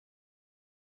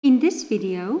In this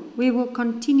video, we will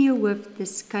continue with the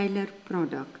scalar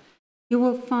product. You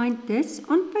will find this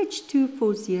on page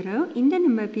 240 in the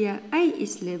Namibian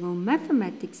AS-Level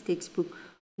Mathematics textbook,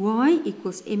 y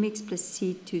equals mx plus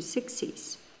c to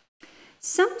success.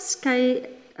 Some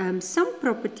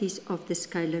properties of the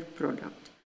scalar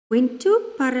product. When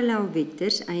two parallel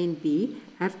vectors A and B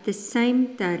have the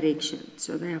same direction,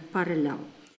 so they are parallel,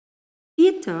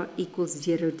 theta equals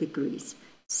 0 degrees.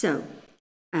 So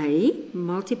A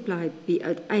multiplied B,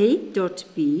 A dot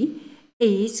B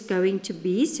is going to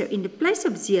be, so in the place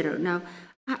of 0. Now,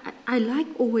 I like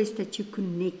always that you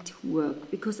connect work,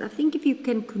 because I think if you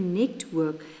can connect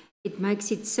work, it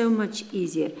makes it so much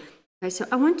easier. Okay, so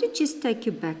I want to just take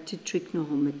you back to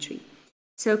trigonometry.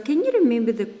 So can you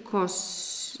remember the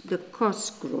cos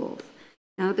graph?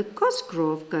 Now the cos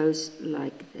graph goes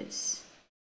like this.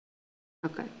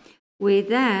 Okay, where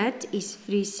that is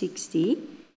 360,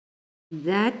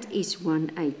 that is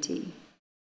 180,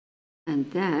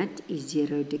 and that is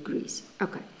 0 degrees.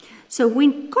 Okay, so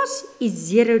when cos is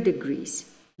 0 degrees,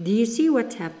 do you see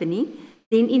what's happening?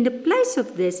 Then in the place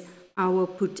of this, I will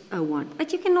put a 1.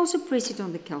 But you can also press it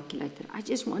on the calculator. I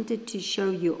just wanted to show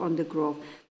you on the graph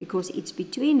because it's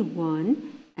between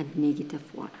 1 and negative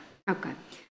 1. Okay,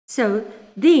 so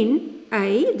then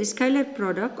A, the scalar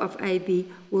product of AB,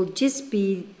 will just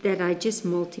be that I just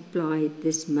multiply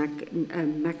this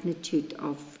magnitude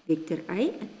of vector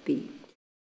A and B.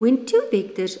 When two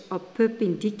vectors are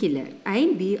perpendicular, A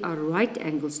and B are right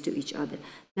angles to each other.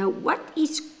 Now, what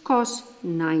is cos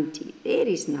 90? There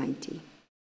is 90.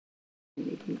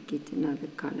 Let me get another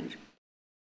color.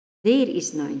 There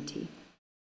is 90.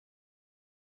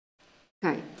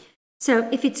 Okay, so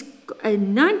if it's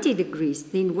 90 degrees,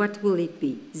 then what will it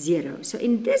be? 0. So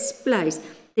in this place,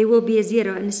 there will be a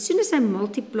 0. And as soon as I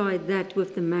multiply that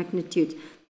with the magnitude,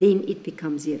 then it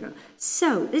becomes 0.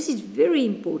 So this is very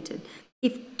important.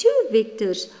 If two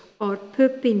vectors are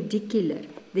perpendicular,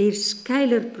 their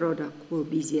scalar product will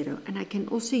be 0. And I can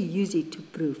also use it to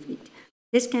prove it.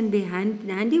 This can be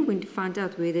handy when to find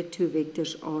out whether two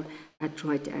vectors are at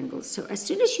right angles. So as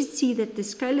soon as you see that the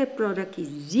scalar product is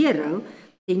 0,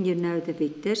 then you know the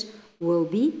vectors will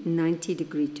be 90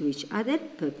 degrees to each other,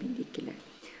 perpendicular.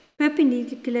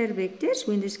 Perpendicular vectors,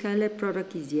 when the scalar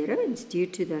product is 0, it's due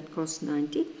to that cos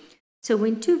 90. So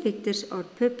when two vectors are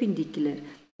perpendicular,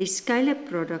 the scalar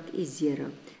product is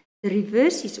 0. The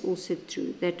reverse is also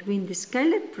true, that when the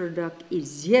scalar product is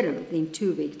 0, then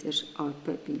two vectors are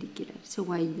perpendicular. So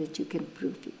why that you can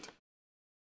prove it.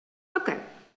 Okay,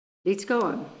 let's go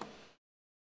on.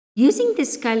 Using the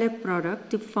scalar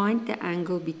product to find the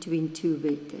angle between two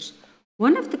vectors.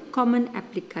 One of the common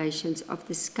applications of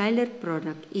the scalar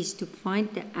product is to find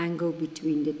the angle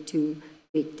between the two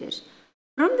vectors.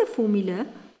 From the formula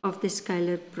of the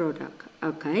scalar product.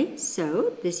 Okay,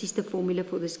 so this is the formula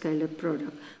for the scalar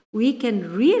product. We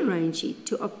can rearrange it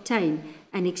to obtain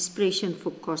an expression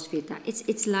for cos theta.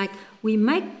 It's like we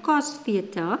make cos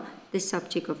theta the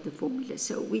subject of the formula.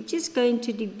 So we're just going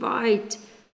to divide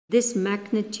this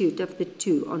magnitude of the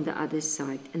 2 on the other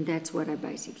side. And that's what I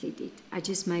basically did. I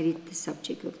just made it the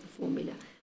subject of the formula.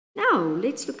 Now,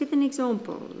 let's look at an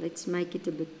example. Let's make it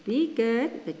a bit bigger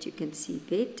that you can see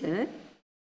better.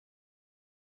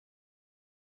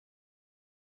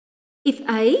 If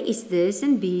A is this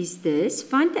and B is this,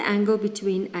 find the angle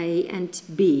between A and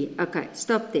B. Okay,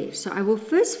 stop there. So I will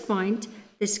first find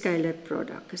the scalar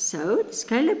product. So the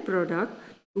scalar product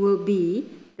will be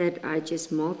that I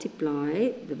just multiply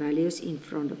the values in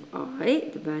front of I,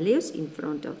 the values in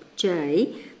front of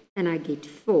J, and I get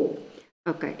 4.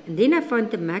 Okay, and then I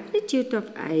find the magnitude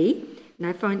of A, and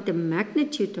I find the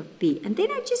magnitude of B, and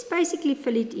then I just basically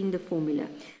fill it in the formula.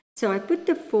 So I put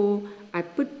the 4, I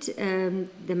put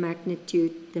the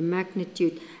magnitude,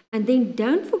 and then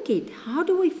don't forget, how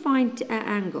do we find an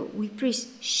angle? We press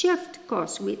Shift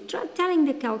Cos. We're telling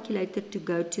the calculator to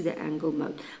go to the angle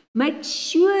mode. Make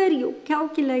sure your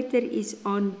calculator is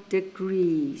on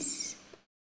degrees.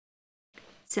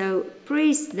 So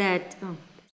press that. Oh,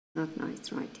 not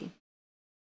nice writing.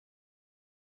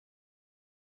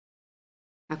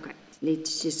 Okay,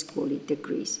 let's just call it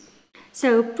degrees.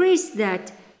 So press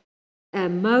that.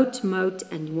 Mode,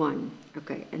 and 1.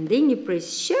 Okay, and then you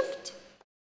press Shift,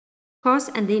 Cos,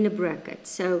 and then a bracket.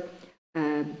 So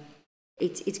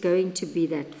it's going to be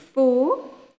that 4.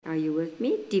 Are you with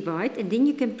me? Divide, and then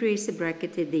you can press the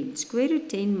bracket again. Square root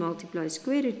 10 multiply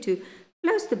square root 2.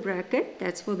 Close the bracket.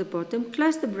 That's for the bottom.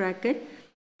 Close the bracket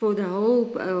for the whole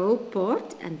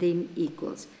part, and then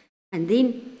equals. And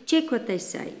then check what they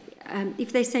say.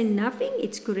 If they say nothing,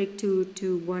 it's correct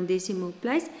to 1 decimal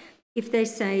place. If they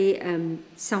say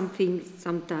something,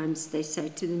 sometimes they say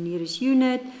to the nearest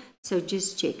unit. So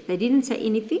just check. They didn't say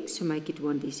anything, so make it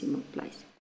one decimal place.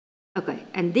 Okay,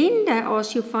 and then they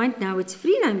ask you find, now it's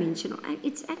three-dimensional.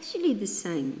 It's actually the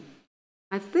same.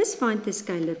 I first find the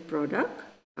scalar product.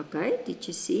 Okay, did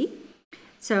you see?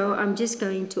 So I'm just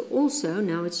going to also,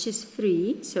 now it's just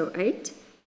 3, so 8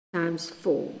 times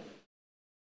 4.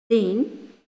 Then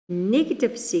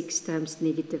negative 6 times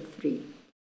negative 3.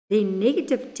 Then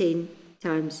negative 10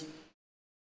 times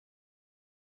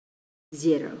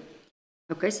 0.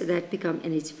 Okay, so that becomes,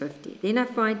 and it's 50. Then I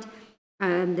find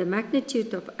the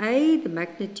magnitude of A, the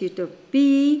magnitude of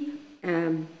B,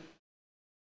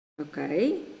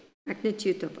 okay,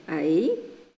 magnitude of A,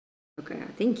 okay,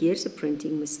 I think here's a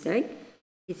printing mistake.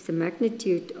 It's the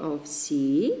magnitude of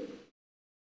C,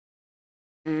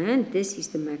 and this is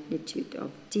the magnitude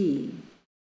of D.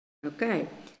 Okay,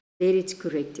 there it's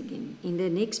correct again. In the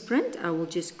next print, I will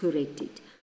just correct it.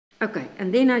 Okay,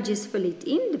 and then I just fill it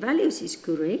in, the values is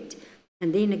correct,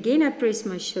 and then again I press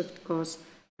my shift cross,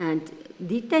 and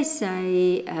did they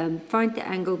say find the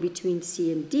angle between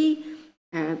C and D?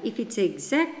 If it's an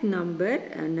exact number,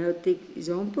 note the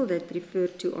example that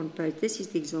referred to on page, this is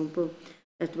the example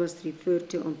that was referred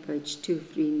to on page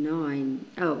 239.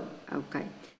 Oh, okay,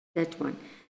 that one.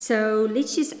 So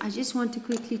I just want to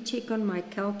quickly check on my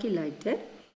calculator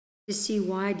to see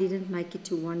why I didn't make it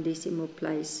to one decimal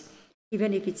place,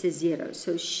 even if it's a 0.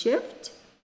 So shift,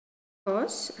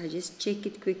 cos, I just check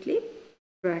it quickly,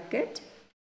 bracket,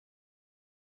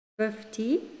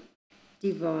 50,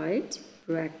 divide,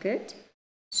 bracket,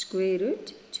 square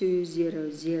root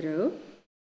 200,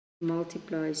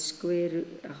 multiply square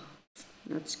root,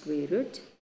 not square root,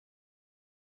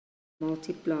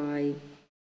 multiply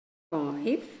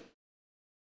 5,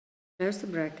 close the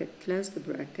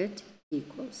bracket,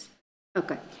 equals.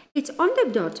 Okay, it's on the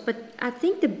dot, but I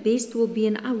think the best will be,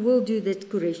 and I will do that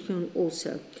correction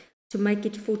also, to make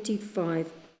it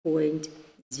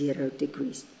 45.0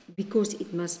 degrees, because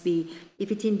it must be,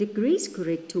 if it's in degrees,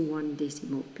 correct to one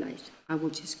decimal place. I will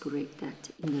just correct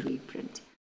that in the reprint.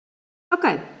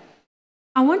 Okay,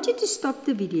 I want you to stop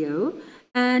the video,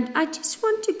 and I just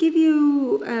want to give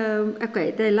you,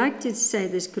 okay, they like to say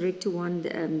this correct to one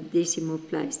decimal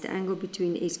place, the angle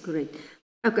between is correct.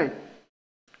 Okay,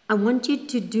 I want you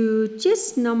to do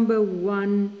just number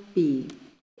 1B. I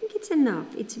think it's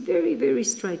enough. It's very, very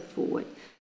straightforward.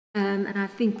 And I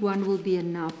think one will be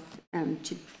enough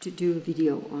to do a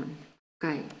video on.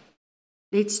 Okay,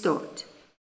 let's start.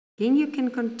 Then you can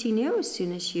continue as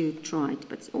soon as you try it,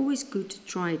 but it's always good to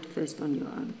try it first on your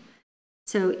own.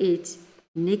 So it's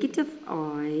negative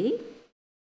I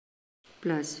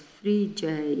plus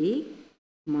 3j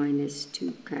minus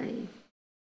 2k.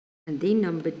 And then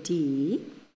number D,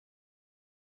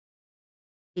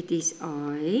 it is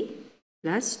I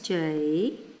plus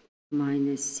j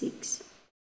minus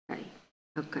 6k.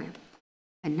 Okay,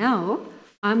 and now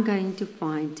I'm going to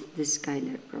find the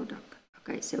scalar product.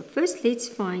 Okay, so first let's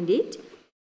find it,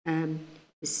 the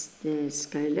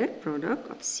scalar product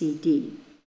of CD,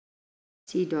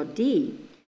 C dot D.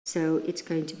 So it's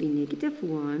going to be negative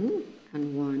 1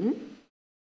 and 1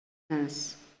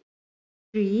 plus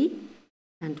 3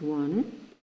 and 1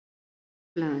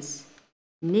 plus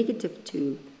negative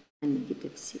 2 and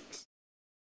negative 6.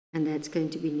 And that's going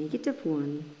to be negative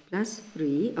 1 plus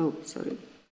 3, oh, sorry,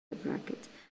 the bracket,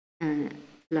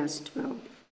 plus 12.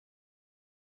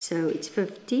 So it's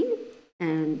 15,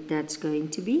 and that's going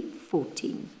to be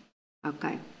 14.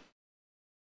 Okay.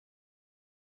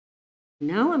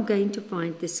 Now I'm going to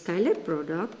find the scalar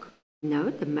product, no,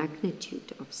 the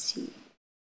magnitude of C.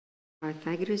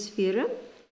 Pythagoras theorem,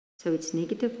 so it's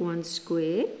negative 1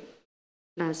 squared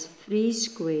plus 3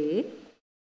 squared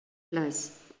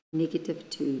plus negative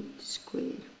 2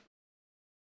 squared.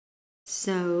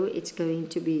 So it's going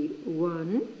to be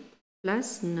 1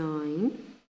 plus 9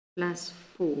 plus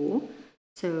 4.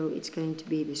 So it's going to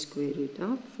be the square root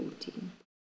of 14.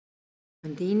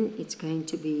 And then it's going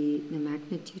to be the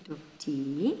magnitude of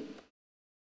t.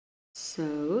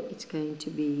 So it's going to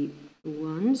be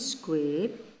 1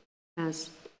 squared plus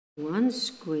 1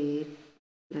 squared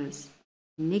plus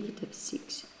negative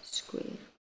 6 squared.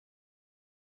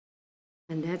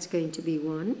 And that's going to be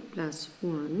 1 plus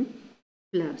 1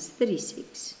 plus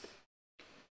 36.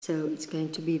 So it's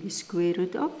going to be the square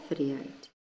root of 38.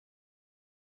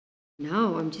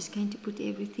 Now I'm just going to put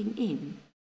everything in.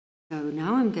 So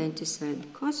now I'm going to say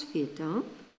cos theta.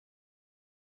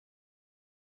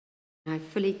 I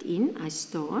fill it in. I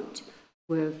start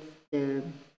with the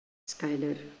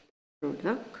scalar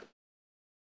product.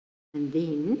 And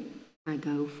then I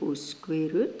go for square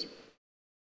root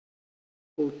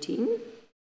 14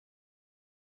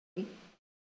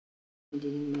 I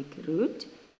didn't make a root.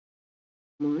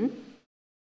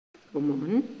 Come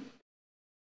on.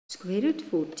 Square root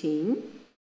 14,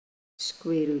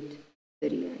 square root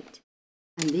 38.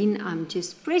 And then I'm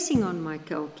just pressing on my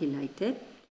calculator,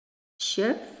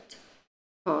 shift,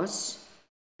 cos,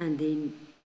 and then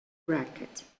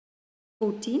bracket.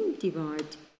 14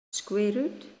 divide square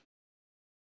root.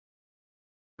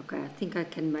 Okay, I think I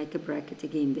can make a bracket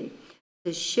again there.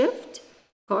 The shift,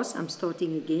 cos, I'm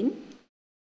starting again,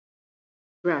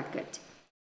 bracket.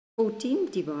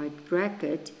 14 divide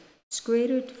bracket, square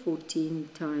root 14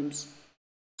 times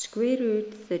square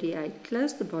root 38,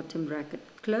 close the bottom bracket,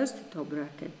 close the top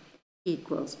bracket,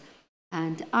 equals.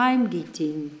 And I'm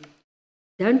getting,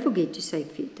 don't forget to say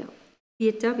theta.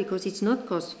 Theta, because it's not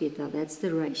cos theta, that's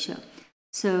the ratio.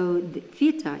 So the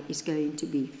theta is going to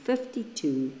be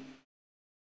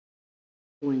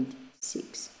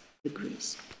 52.6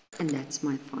 degrees. And that's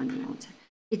my final answer.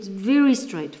 It's very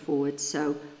straightforward,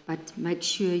 but make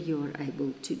sure you're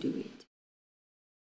able to do it.